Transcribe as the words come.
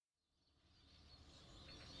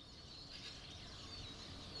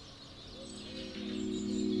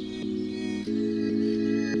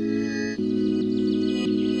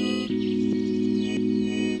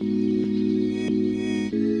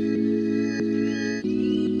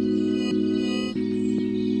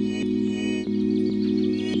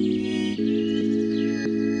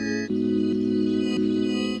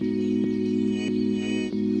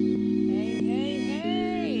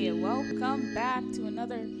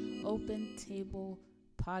Open Table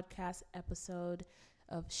podcast episode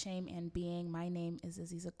of Shame and Being. My name is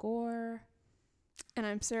Aziza Gore. And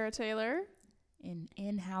I'm Sara Taylor.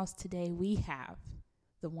 In-house today we have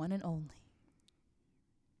the one and only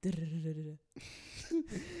Neil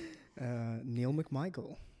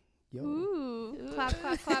McMichael. Yo. Ooh. Clap,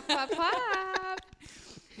 clap, clap, clap, clap.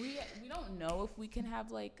 We don't know if we can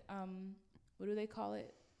have like what do they call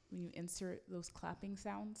it when you insert those clapping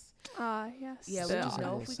sounds? Yes. Yeah, we So don't just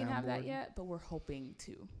know like if a we can have that soundboard. yet, but we're hoping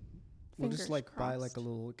to. We'll just Fingers like buy like crossed. a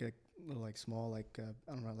little like small like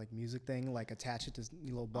I don't know, like music thing, like attach it to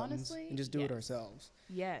little buttons. Honestly, and just do it yes. ourselves.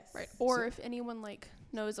 Yes. Right. Or So- if anyone like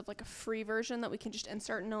knows of like a free version that we can just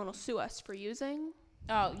insert and no one will sue us for using.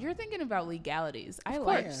 Oh, you're thinking about legalities. I Of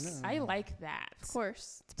like course. Yeah, I no. like that. Of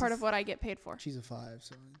course. It's part of what I get paid for. She's a 5,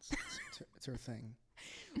 so it's her thing.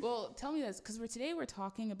 Well, tell me this, because today we're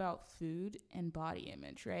talking about food and body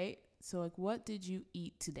image, right? So, like, what did you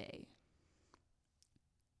eat today?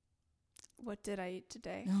 What did I eat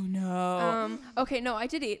today? Oh, no. Okay, no, I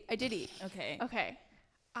did eat. Okay. Okay.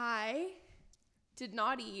 I did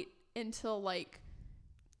not eat until like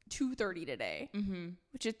 2:30 today, Mm-hmm.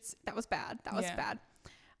 which that was bad. That was Yeah. bad.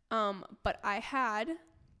 But I had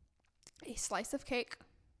a slice of cake,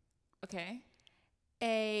 Okay.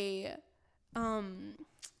 a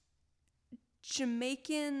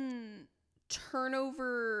Jamaican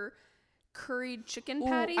turnover curried chicken Ooh,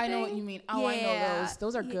 patty I know thing. what you mean. Oh, I know those.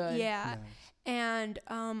 Those are good. Yeah. Nice. And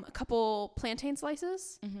a couple plantain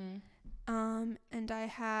slices. Mm-hmm. And I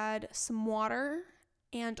had some water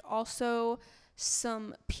and also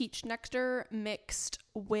some peach nectar mixed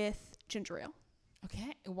with ginger ale.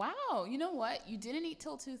 Okay. Wow. You know what? You didn't eat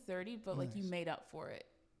till 2:30, but, like, you Nice. made up for it.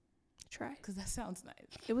 Try. Because that sounds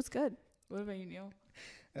nice. It was good. What about you, Neil?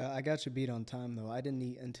 I got you beat on time though. I didn't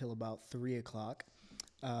eat until about 3 o'clock,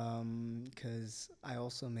 because I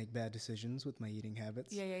also make bad decisions with my eating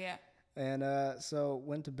habits. Yeah. And so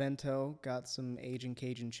went to Bento, got some Asian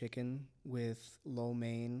Cajun chicken with lo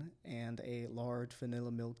mein and a large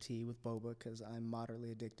vanilla milk tea with boba because I'm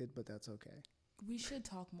moderately addicted, but that's okay. We should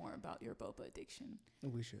talk more about your boba addiction.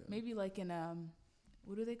 We should. Maybe, like, in,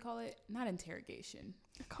 what do they call it? Not interrogation.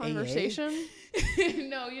 Conversation.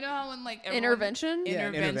 No, you know how in, like, everyone... Intervention. Yeah,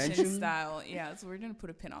 intervention intervention. style. Yeah, so we're going to put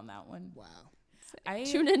a pin on that one. Wow.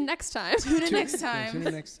 Tune in next time. Tune in next Yeah, time. tune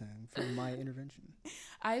in next time for my intervention.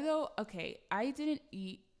 I didn't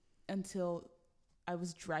eat until I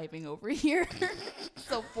was driving over here.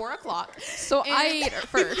 So 4 o'clock. So I ate it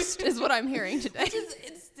first, is what I'm hearing today.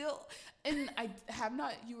 It's still, and I have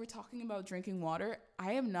not, you were talking about drinking water.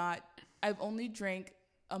 I am not, I've only drank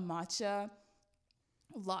a matcha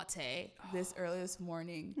latte this early this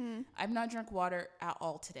morning. I've not drank water at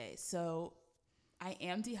all today. So I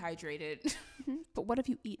am dehydrated. But what have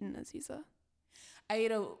you eaten, Aziza? I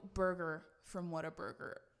ate a burger from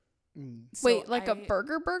Whataburger. So Wait, like a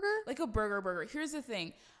burger? Like a burger. Here's the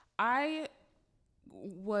thing. I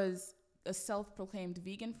was a self-proclaimed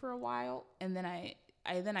vegan for a while, and then I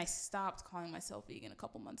stopped calling myself vegan a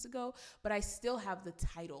couple months ago, but I still have the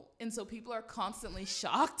title. And so people are constantly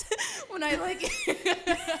shocked when I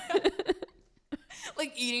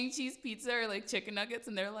like eating cheese pizza or like chicken nuggets,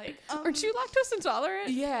 and they're like, Aren't you lactose intolerant?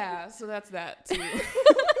 yeah, so that's that too.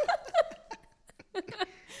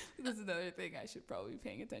 This is another thing I should probably be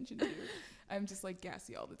paying attention to. I'm just like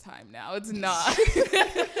gassy all the time now. It's not.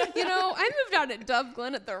 You know, I moved out at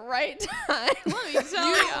Dublin at the right time. Let me tell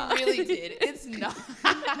You you. really did. It's not.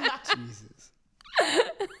 Jesus.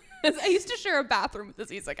 I used to share a bathroom with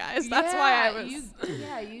Aziza, guys. That's why I was.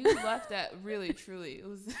 You left that really, truly. It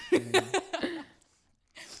was.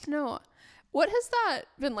 No. What has that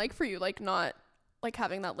been like for you? Like, not like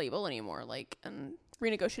having that label anymore, like, and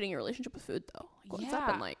renegotiating your relationship with food, though. Like, what's that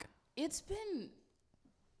been like? It's been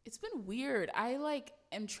weird. I like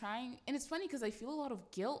am trying, and it's funny because I feel a lot of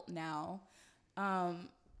guilt now,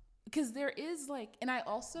 because there is like, and I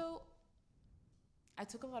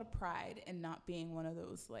took a lot of pride in not being one of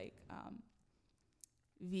those like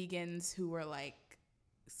vegans who were like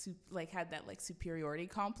had that like superiority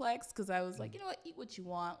complex, because I was like, you know what, eat what you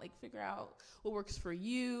want, like figure out what works for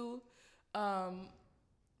you.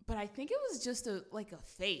 But I think it was just a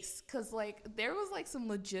face, because like there was like some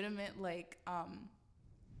legitimate like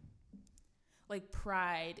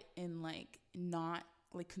pride in like not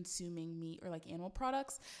like consuming meat or like animal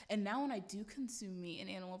products. And now when I do consume meat and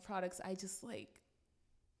animal products, I just like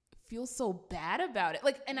feel so bad about it.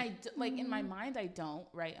 Like, and like in my mind, I don't,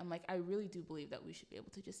 right? I'm like, I really do believe that we should be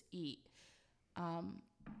able to just eat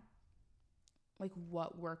like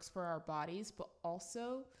what works for our bodies, but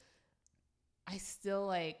also I still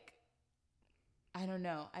like I don't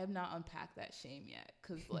know. I have not unpacked that shame yet.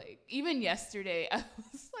 Because, like, even yesterday, I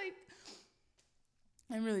was like,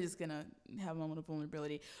 I'm really just going to have a moment of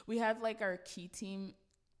vulnerability. We had, like, our key team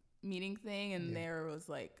meeting thing, and there was,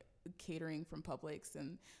 like, catering from Publix.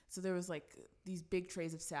 And so there was, like, these big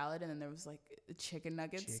trays of salad, and then there was, like, chicken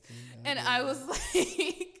nuggets. And I was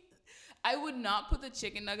like, I would not put the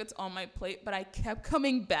chicken nuggets on my plate, but I kept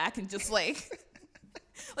coming back and just, like...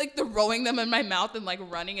 like throwing them in my mouth and like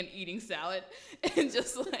running and eating salad and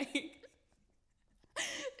just like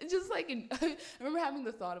I remember having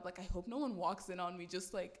the thought of like, I hope no one walks in on me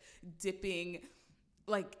just like dipping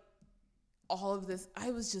like all of this.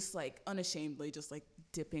 I was just like unashamedly just like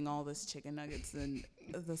dipping all this chicken nuggets in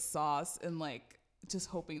the sauce and like just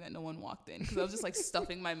hoping that no one walked in, because I was just like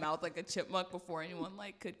stuffing my mouth like a chipmunk before anyone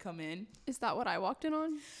like could come in. Is that what I walked in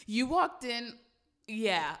on? You walked in.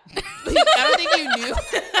 Yeah. I don't think you knew.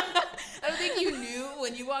 I don't think you knew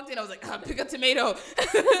when you walked in. I was like, pick a tomato.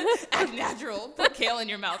 Act natural. Put kale in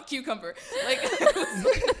your mouth. Cucumber. Like,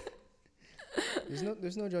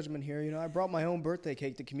 there's no judgment here. You know, I brought my own birthday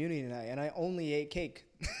cake to community tonight, and I only ate cake.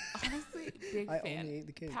 Honestly, big I fan. only ate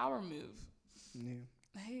the cake. Power move.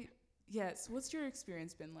 Yeah. Yes. What's your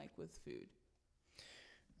experience been like with food?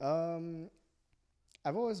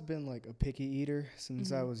 I've always been like a picky eater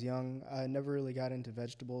since I was young. I never really got into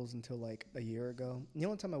vegetables until like a year ago. The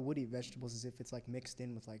only time I would eat vegetables is if it's like mixed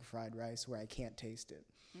in with like fried rice where I can't taste it.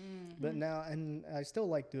 But now, and I still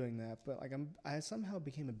like doing that, but like I somehow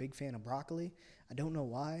became a big fan of broccoli. I don't know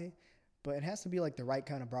why, but it has to be like the right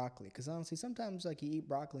kind of broccoli, because honestly sometimes like you eat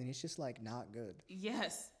broccoli and it's just like not good.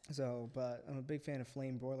 Yes. So, but I'm a big fan of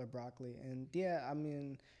flame broiler broccoli, and yeah, I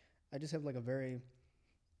mean, I just have like a very,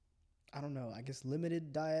 I don't know, I guess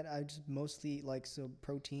limited diet. I just mostly eat like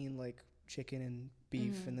protein, like chicken and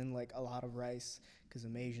beef, and then like a lot of rice because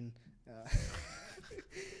I'm Asian,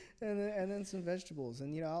 and then some vegetables.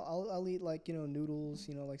 And you know, I'll eat like, you know, noodles,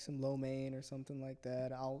 you know, like some lo mein or something like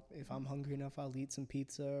that. If I'm hungry enough, I'll eat some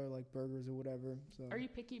pizza or like burgers or whatever. So Are you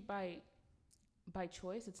picky by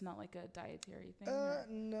choice? It's not like a dietary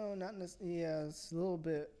thing. No, not necessarily. Yeah, it's a little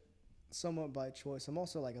bit. Somewhat by choice. I'm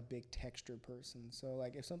also like a big texture person, so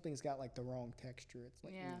like if something's got like the wrong texture, it's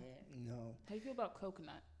like no. How do you feel about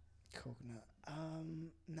coconut?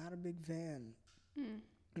 Not a big fan.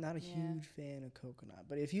 Not a huge fan of coconut,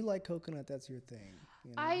 but if you like coconut, that's your thing,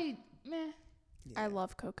 you know? I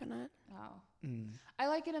love coconut. Oh. I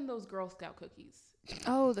like it in those Girl Scout cookies.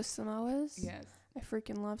 Oh, the Samoas? Yes. I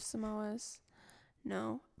freaking love Samoas.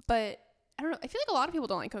 No, but I don't know. I feel like a lot of people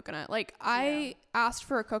don't like coconut. Like, I asked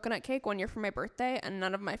for a coconut cake one year for my birthday, and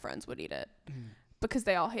none of my friends would eat it because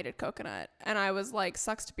they all hated coconut. And I was like,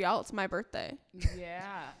 sucks to be out. It's my birthday.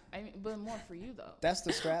 Yeah. I mean, but more for you, though. That's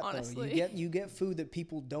the strat, Honestly. though. You get food that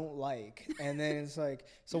people don't like, and then it's like,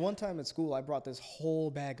 so one time at school, I brought this whole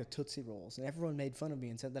bag of Tootsie Rolls, and everyone made fun of me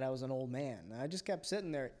and said that I was an old man. And I just kept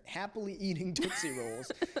sitting there happily eating Tootsie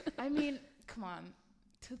Rolls. I mean, come on.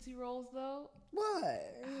 Tootsie Rolls, though?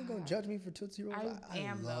 What? You're going to judge me for Tootsie Rolls?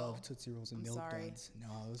 I love Tootsie Rolls and Milk Duds.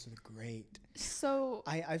 No, those are great. So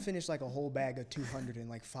I finished like a whole bag of 200 in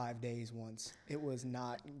like 5 days once. It was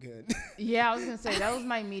not good. Yeah, I was going to say, that was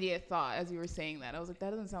my immediate thought as you were saying that. I was like,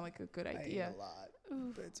 that doesn't sound like a good I idea. ate a lot,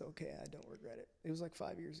 but it's okay. I don't regret it. It was like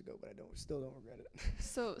 5 years ago, but I still don't regret it.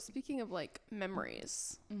 So speaking of like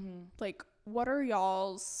memories, like what are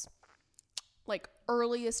y'all's like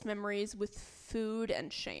earliest memories with food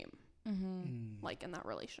and shame, like in that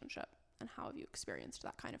relationship, and how have you experienced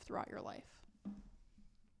that kind of throughout your life?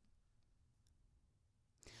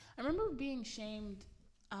 I remember being shamed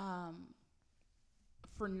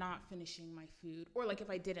for not finishing my food, or like if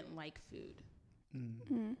I didn't like food.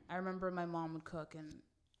 I remember my mom would cook, and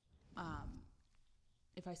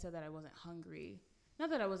if I said that I wasn't hungry,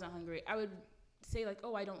 not that I wasn't hungry, I would say like,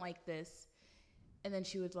 oh, I don't like this, and then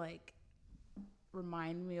she would like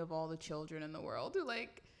remind me of all the children in the world who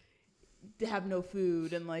like have no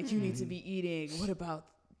food, and like you need to be eating. What about,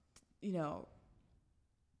 you know,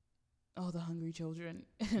 all the hungry children?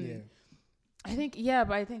 And I think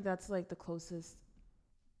but I think that's like the closest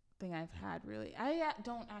thing I've had, really. I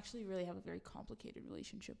don't actually really have a very complicated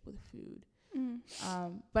relationship with food,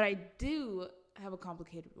 but I do have a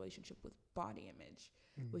complicated relationship with body image,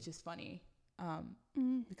 which is funny,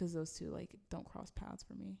 because those two like don't cross paths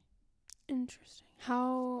for me. Interesting.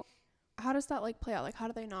 How does that like play out? Like, how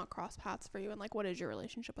do they not cross paths for you? And like, what is your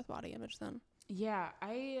relationship with body image then? Yeah,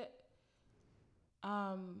 I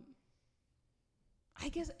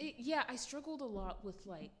guess I struggled a lot with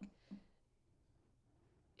like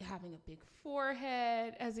having a big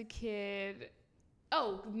forehead as a kid,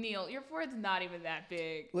 Oh, Neil, your forehead's not even that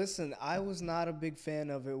big. Listen, I was not a big fan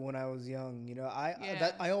of it when I was young. You know,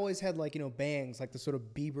 Yeah. I always had like, you know, bangs, like the sort of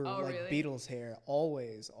Bieber, Oh, like really? Beatles hair,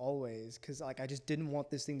 always, because like I just didn't want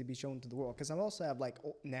this thing to be shown to the world. Because I also have like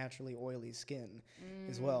naturally oily skin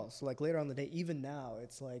as well. So like later on in the day, even now,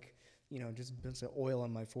 it's like, you know, just a bunch of oil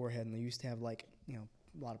on my forehead, and I used to have like, you know,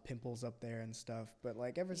 a lot of pimples up there and stuff. But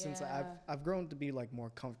like ever since Yeah. I've grown to be like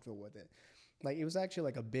more comfortable with it. Like, it was actually,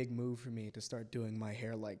 like, a big move for me to start doing my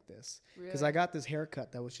hair like this. Because I Really? got this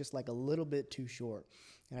haircut that was just, like, a little bit too short.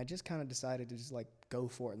 And I just kind of decided to just, like, go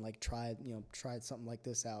for it and, like, try something like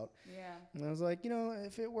this out. Yeah. And I was like, you know,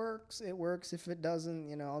 if it works, it works. If it doesn't,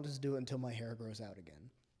 you know, I'll just do it until my hair grows out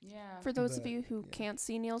again. Yeah. For those of But, you who yeah. can't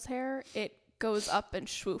see Neil's hair, it goes up and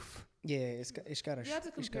swoof. Yeah, it's got a You have to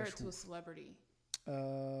it's got compare it to a celebrity. Like,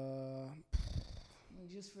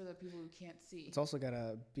 just for the people who can't see. It's also got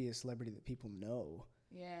to be a celebrity that people know.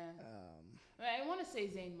 Yeah. I want to say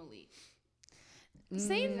Zayn Malik.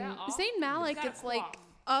 Zayn Is that off? Zayn Malik, It's got it's like off.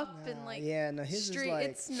 up and like yeah, no, his straight. is like,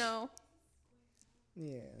 It's no.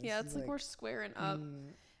 yeah. Yeah, this it's is like more square and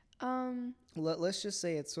up. Let's just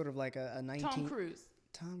say it's sort of like a 19. Tom Cruise.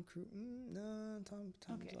 Tom Cruise? No, Tom's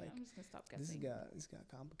Okay, like, I'm just gonna stop this guessing. got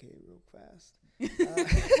complicated real fast.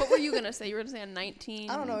 What were you gonna say? You were gonna say a 19.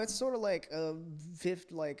 I don't know. It's sort of like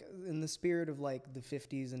like in the spirit of like the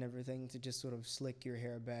 50s and everything, to just sort of slick your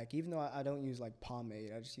hair back. Even though I don't use like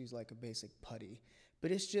pomade, I just use like a basic putty.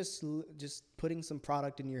 But it's just putting some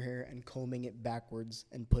product in your hair and combing it backwards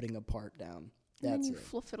and putting a part down. And then That's you it.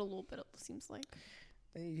 fluff it a little bit. It seems like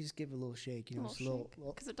And you just give it a little shake, you know, just a little.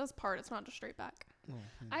 because it does part. It's not just straight back.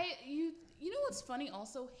 You know what's funny?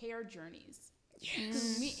 Also, hair journeys.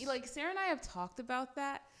 Yes. Like Sarah and I have talked about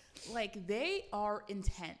that. Like, they are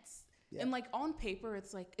intense. Yeah. And like on paper,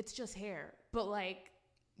 it's like it's just hair, but like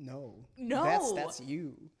No. No. That's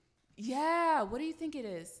you. yeah. What do you think it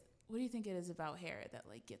is? What do you think it is about hair that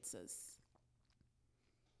like gets us?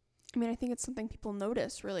 I mean, I think it's something people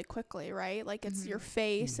notice really quickly, right? Like, it's your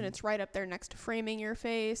face and it's right up there next to framing your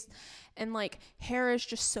face. And like, hair is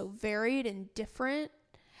just so varied and different.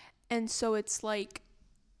 And so it's like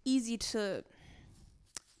easy to,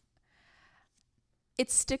 it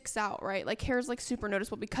sticks out, right? Like, hair is like super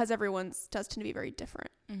noticeable because everyone's does tend to be very different.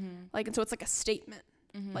 Like, and so it's like a statement,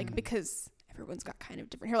 like, because everyone's got kind of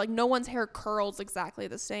different hair. Like, no one's hair curls exactly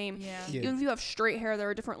the same. Yeah. Even if you have straight hair, there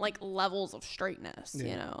are different like levels of straightness, Yeah.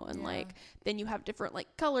 you know, and Yeah. like then you have different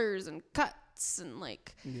like colors and cuts, and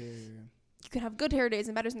like Yeah. you can have good hair days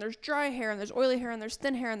and bad days, and there's dry hair and there's oily hair and there's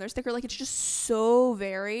thin hair and there's thicker. Like, it's just so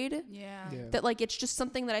varied Yeah. Yeah. that like it's just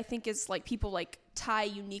something that I think is like people like tie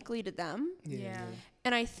uniquely to them. Yeah.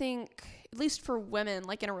 And I think, at least for women,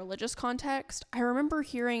 like in a religious context, I remember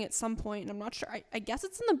hearing at some point, and I'm not sure, I guess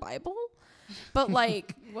it's in the Bible, but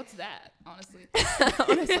like, What's that? Honestly.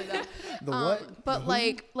 honestly though. The what? But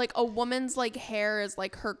like a woman's like hair is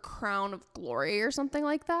like her crown of glory or something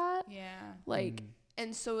like that. Yeah. Like,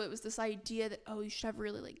 and so it was this idea that, oh, you should have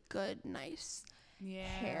really like good, nice Yeah.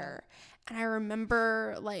 hair. And I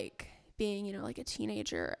remember like being, you know, like a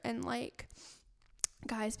teenager and like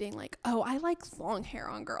guys being like, oh, I like long hair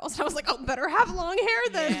on girls. And I was like, oh, better have long hair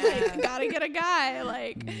then. Yeah. Like, gotta get a guy.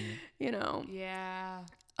 Like, you know. Yeah.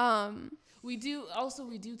 We do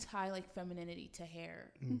tie like femininity to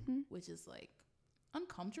hair, which is like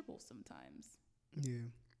uncomfortable sometimes. Yeah.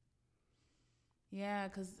 Yeah,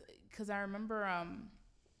 cause I remember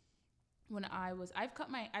when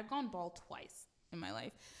I've gone bald twice in my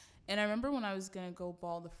life, and I remember when I was gonna go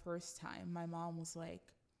bald the first time, my mom was like,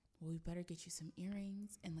 well, we better get you some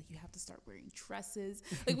earrings, and like you have to start wearing tresses.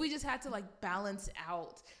 Like, we just had to like balance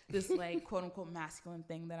out this like quote unquote masculine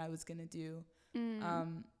thing that I was gonna do.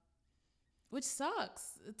 Which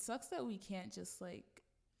sucks. It sucks that we can't just like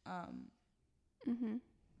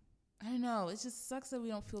I don't know. It just sucks that we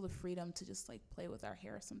don't feel the freedom to just like play with our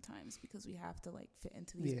hair sometimes, because we have to like fit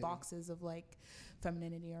into these boxes of like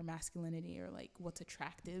femininity or masculinity or like what's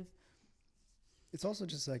attractive. It's also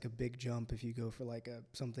just like a big jump if you go for like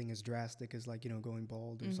something as drastic as like, you know, going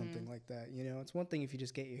bald or something like that. You know, it's one thing if you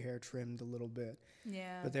just get your hair trimmed a little bit.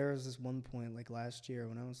 Yeah. But there was this one point like last year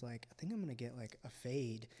when I was like, I think I'm going to get like a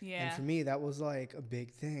fade. Yeah. And for me, that was like a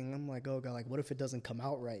big thing. I'm like, oh God, like what if it doesn't come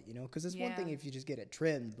out right? You know, because it's one thing if you just get it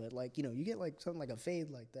trimmed, but like, you know, you get like something like a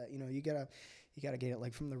fade like that, you know, you gotta get it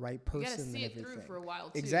like from the right person. You gotta see and it everything. through for a while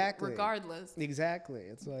too. Exactly. Regardless. Exactly.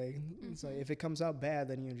 It's like if it comes out bad,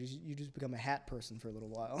 then you just become a hat person for a little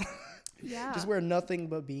while. Yeah. Just wear nothing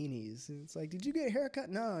but beanies. And it's like, did you get a haircut?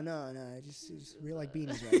 No. I just really like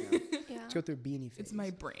beanies right now. Yeah. Let's go through beanie phase. It's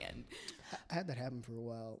my brand. I had that happen for a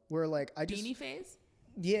while. Where like I just Beanie phase?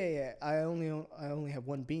 Yeah. I only have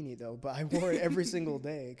one beanie though, but I wore it every single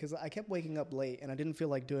day because I kept waking up late and I didn't feel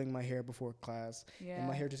like doing my hair before class. Yeah. And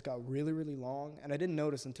my hair just got really, really long, and I didn't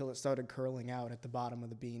notice until it started curling out at the bottom of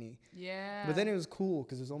the beanie. Yeah. But then it was cool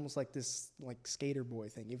because it was almost like this like skater boy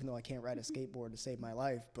thing, even though I can't ride a skateboard to save my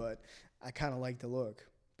life, but I kind of like the look.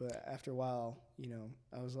 But after a while,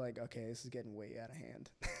 I was like, okay, this is getting way out of hand.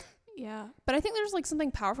 Yeah. But I think there's like something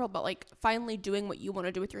powerful about like finally doing what you want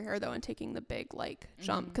to do with your hair though and taking the big like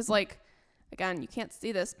jump. Because like, again, you can't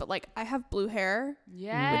see this, but like I have blue hair.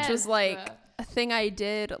 Yes. Which was like a thing I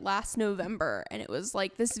did last November. And it was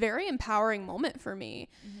like this very empowering moment for me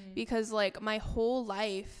because like my whole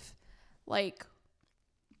life, like,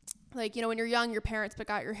 when you're young, your parents pick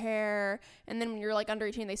out your hair. And then when you're like under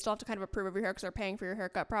 18, they still have to kind of approve of your hair because they're paying for your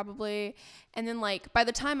haircut probably. And then like by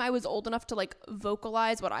the time I was old enough to like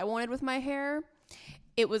vocalize what I wanted with my hair,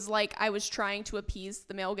 it was like I was trying to appease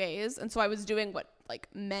the male gaze. And so I was doing what like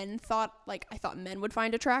men thought, like I thought men would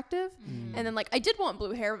find attractive. And then like I did want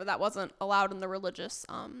blue hair, but that wasn't allowed in the religious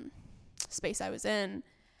space I was in.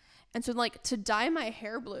 And so like to dye my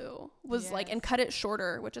hair blue was like, and cut it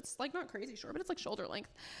shorter, which it's like not crazy short, but it's like shoulder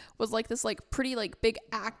length, was like this like pretty like big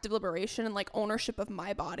act of liberation and like ownership of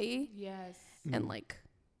my body. Yes. And like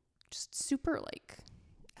just super like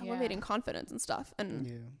elevating confidence and stuff.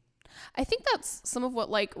 And I think that's some of what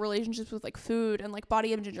like relationships with like food and like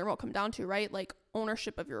body image in general come down to, right? Like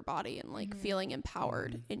ownership of your body and like feeling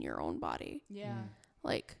empowered in your own body. Yeah.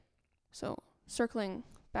 Like, so circling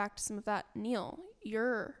back to some of that, Neil,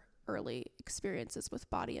 your early experiences with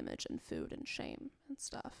body image and food and shame and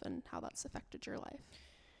stuff and how that's affected your life.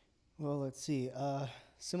 Well, let's see.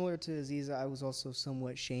 Similar to Aziza, I was also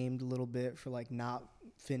somewhat shamed a little bit for like not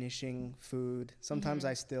finishing food. Sometimes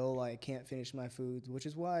I still like can't finish my food, which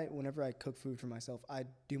is why whenever I cook food for myself, I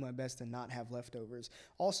do my best to not have leftovers.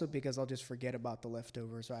 Also because I'll just forget about the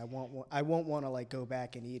leftovers, or I won't want to like go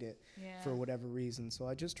back and eat it for whatever reason. So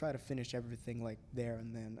I just try to finish everything like there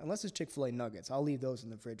and then. Unless it's Chick-fil-A nuggets, I'll leave those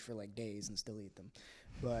in the fridge for like days and still eat them.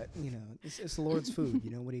 But it's the Lord's food.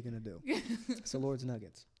 What are you gonna do? It's the Lord's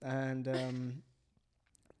nuggets. And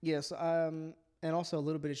yes, and also a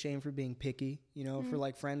little bit of shame for being picky, for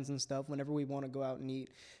like friends and stuff. Whenever we want to go out and eat,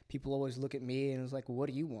 people always look at me and it's like, well, what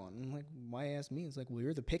do you want? And I'm like, why ask me? It's like, well,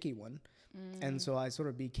 you're the picky one. And so I sort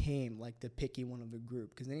of became like the picky one of the group.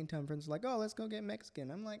 Because anytime friends are like, oh, let's go get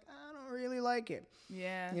Mexican, I'm like, I don't really like it.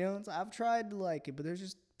 Yeah. I've tried to like it, but there's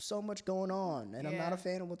just so much going on. And I'm not a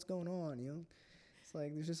fan of what's going on, It's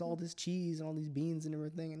like there's just all this cheese and all these beans and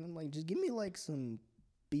everything. And I'm like, just give me like some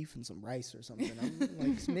beef and some rice or something. I'm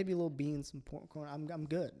like maybe a little beans, some corn. I'm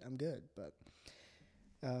good. But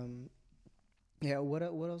what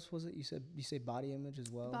else was it? You say body image as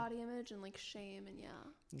well? Body image and like shame and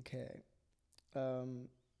Okay.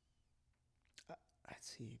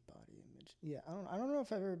 Let's see, body image. Yeah, I don't know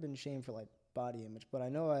if I've ever been shamed for like body image, but I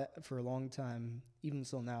know for a long time, even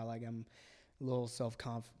still now, like I'm a little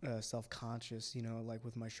self-conscious, like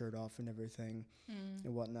with my shirt off and everything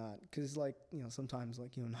and whatnot. Because, like, sometimes,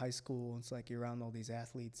 like, in high school, it's like you're around all these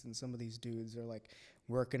athletes and some of these dudes are, like,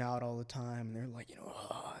 working out all the time. And they're like,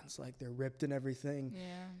 it's like they're ripped and everything.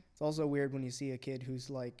 Yeah. It's also weird when you see a kid who's,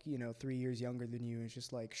 like, 3 years younger than you and is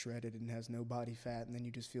just, like, shredded and has no body fat. And then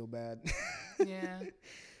you just feel bad. Yeah.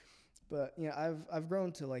 But, I've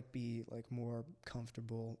grown to, like, be, like, more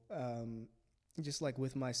comfortable just like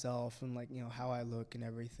with myself and like how I look and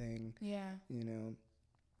everything. And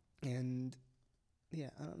I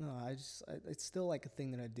don't know, it's still like a thing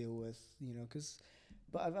that I deal with,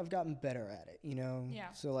 but I've gotten better at it,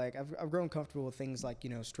 so like I've grown comfortable with things like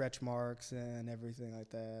stretch marks and everything like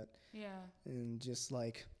that, and just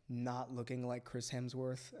like not looking like Chris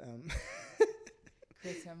Hemsworth.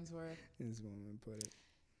 Chris Hemsworth is one way to put it.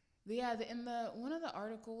 In the one of the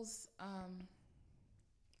articles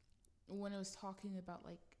when it was talking about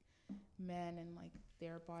like men and like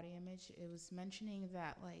their body image, it was mentioning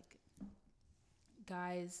that like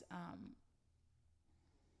guys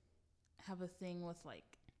have a thing with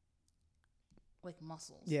like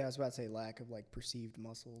muscles. Yeah, I was about to say lack of like perceived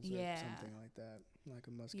muscles or something like that, like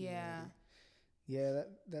a muscularity. Yeah,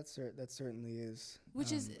 that certainly is.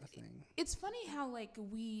 Which is a thing. It's funny how like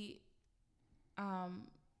we,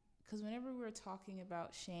 because whenever we were talking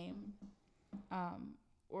about shame,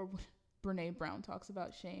 or Brene Brown talks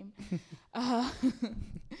about shame.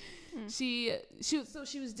 She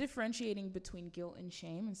was differentiating between guilt and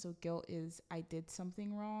shame, and so guilt is I did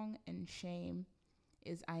something wrong, and shame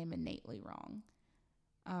is I am innately wrong.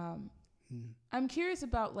 I'm curious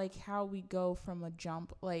about like how we go from a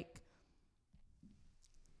jump, like,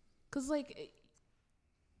 cause like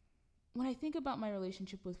when I think about my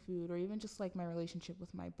relationship with food, or even just like my relationship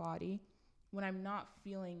with my body, when I'm not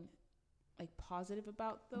feeling like positive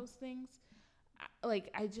about those things,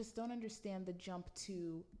 I just don't understand the jump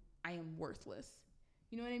to I am worthless.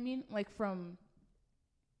 You know what I mean? Like from,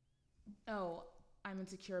 oh, I'm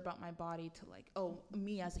insecure about my body, to like, oh,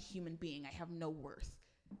 me as a human being, I have no worth.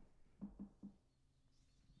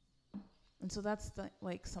 And so that's the,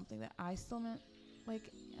 like something that I still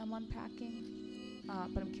am unpacking.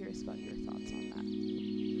 But I'm curious about your thoughts on that.